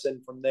favorite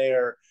lesson from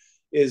there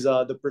is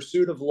the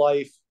pursuit of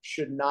life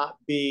should not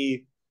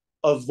be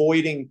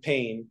avoiding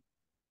pain.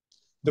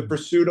 The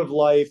pursuit of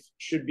life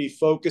should be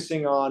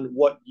focusing on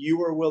what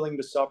you are willing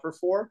to suffer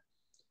for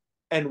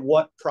and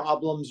what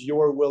problems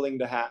you're willing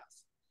to have.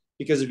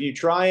 Because if you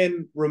try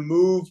and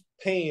remove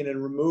pain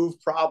and remove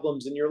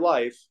problems in your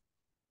life,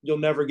 you'll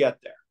never get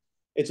there.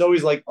 It's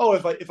always like, oh,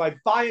 if I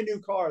buy a new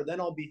car, then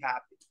I'll be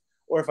happy.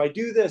 Or if I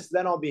do this,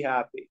 then I'll be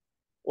happy.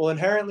 Well,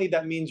 inherently,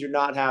 that means you're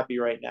not happy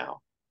right now.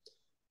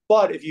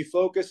 But if you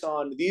focus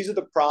on these are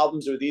the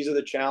problems or these are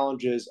the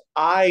challenges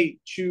I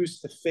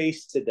choose to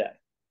face today,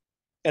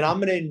 and I'm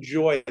going to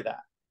enjoy that,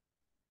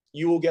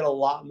 you will get a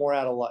lot more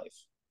out of life.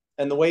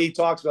 And the way he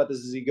talks about this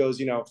is he goes,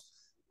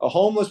 a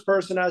homeless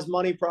person has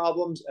money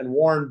problems and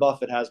Warren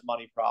Buffett has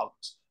money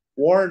problems.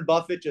 Warren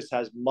Buffett just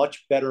has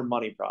much better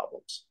money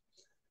problems.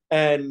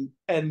 And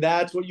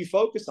that's what you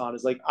focus on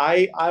is like,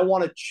 I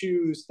want to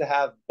choose to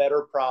have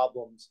better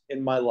problems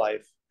in my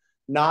life,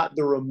 not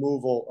the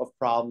removal of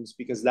problems,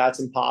 because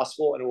that's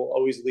impossible and it will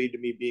always lead to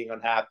me being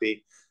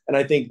unhappy. And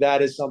I think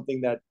that is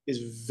something that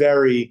is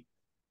very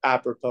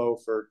apropos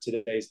for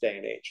today's day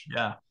and age.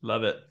 Yeah,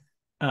 love it.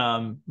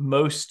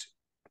 Most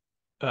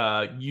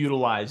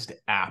utilized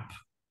app,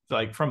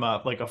 like from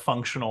a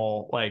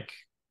functional like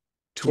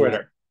tool.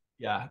 Twitter.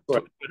 Yeah,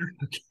 Twitter.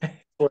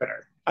 Okay.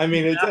 Twitter. I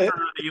mean, it's the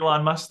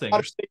Elon Musk thing.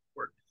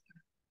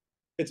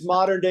 It's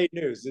modern day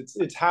news.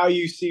 It's how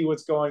you see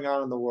what's going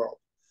on in the world.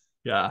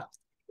 Yeah.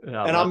 And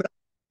I'm an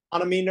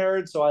economy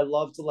nerd, so I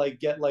love to like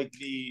get like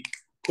the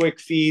quick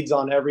feeds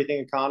on everything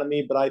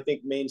economy, but I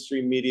think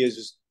mainstream media is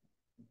just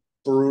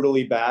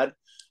brutally bad.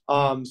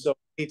 So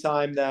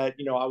anytime that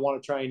I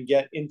want to try and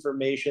get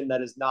information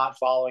that is not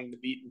following the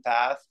beaten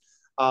path,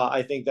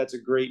 I think that's a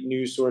great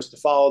news source to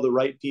follow the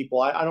right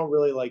people. I don't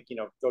really like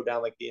go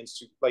down like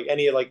like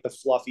any of like the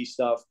fluffy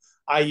stuff.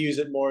 I use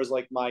it more as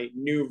like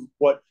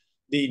what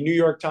the New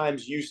York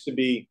Times used to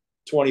be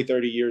 20,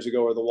 30 years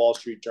ago, or the Wall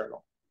Street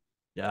Journal.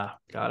 Yeah,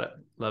 got it.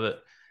 Love it.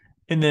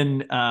 And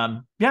then,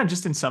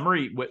 just in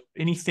summary,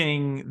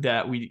 anything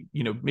that we,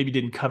 maybe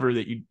didn't cover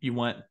that you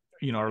want,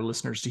 our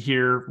listeners to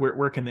hear,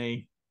 where can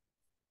they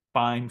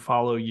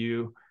follow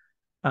you,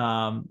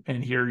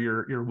 and hear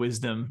your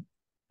wisdom,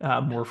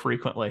 more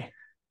frequently?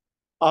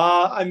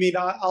 I mean,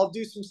 I'll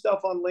do some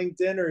stuff on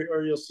LinkedIn,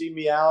 or you'll see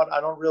me out. I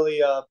don't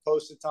really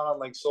post a ton on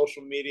like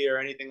social media or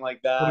anything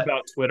like that. What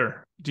about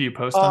Twitter? Do you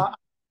post on?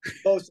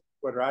 Post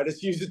on Twitter. I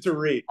just use it to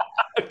read.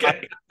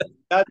 Okay.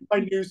 That's my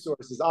news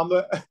sources. Not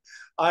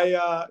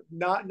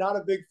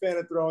a big fan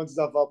of throwing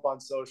stuff up on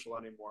social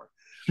anymore.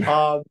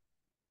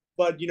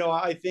 But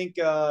I think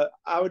I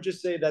would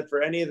just say that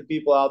for any of the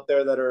people out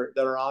there that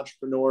are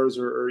entrepreneurs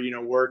or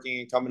working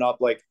and coming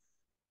up, like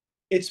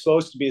it's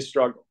supposed to be a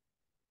struggle.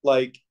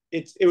 Like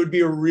it would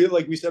be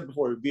like we said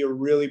before, it would be a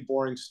really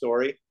boring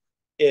story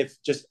if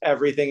just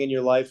everything in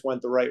your life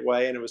went the right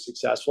way and it was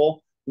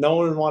successful. No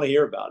one would want to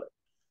hear about it.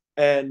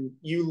 And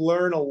you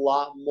learn a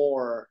lot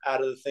more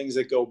out of the things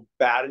that go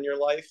bad in your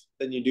life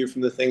than you do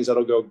from the things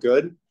that'll go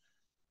good.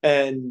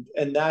 And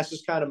that's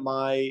just kind of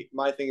my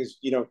thing is,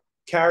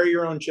 carry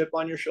your own chip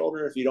on your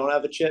shoulder. If you don't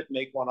have a chip,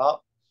 make one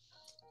up.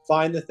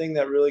 Find the thing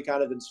that really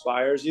kind of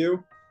inspires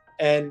you,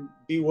 and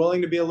be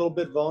willing to be a little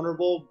bit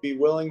vulnerable. Be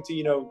willing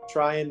to,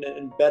 try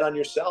and bet on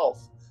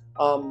yourself.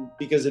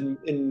 Because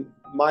in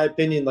my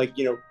opinion, like,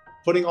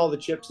 putting all the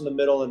chips in the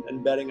middle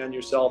and betting on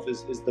yourself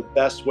is the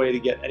best way to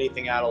get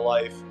anything out of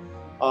life.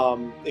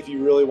 If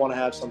you really want to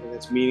have something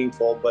that's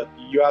meaningful, but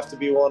you have to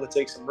be willing to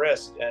take some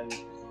risk,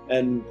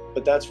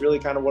 but that's really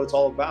kind of what it's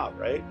all about,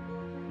 right?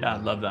 Yeah, I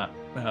love that.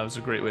 That was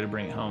a great way to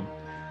bring it home.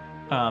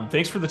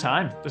 Thanks for the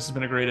time. This has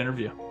been a great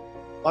interview.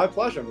 My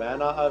pleasure,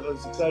 man. I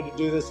was excited to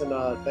do this, and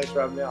thanks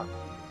for having me on.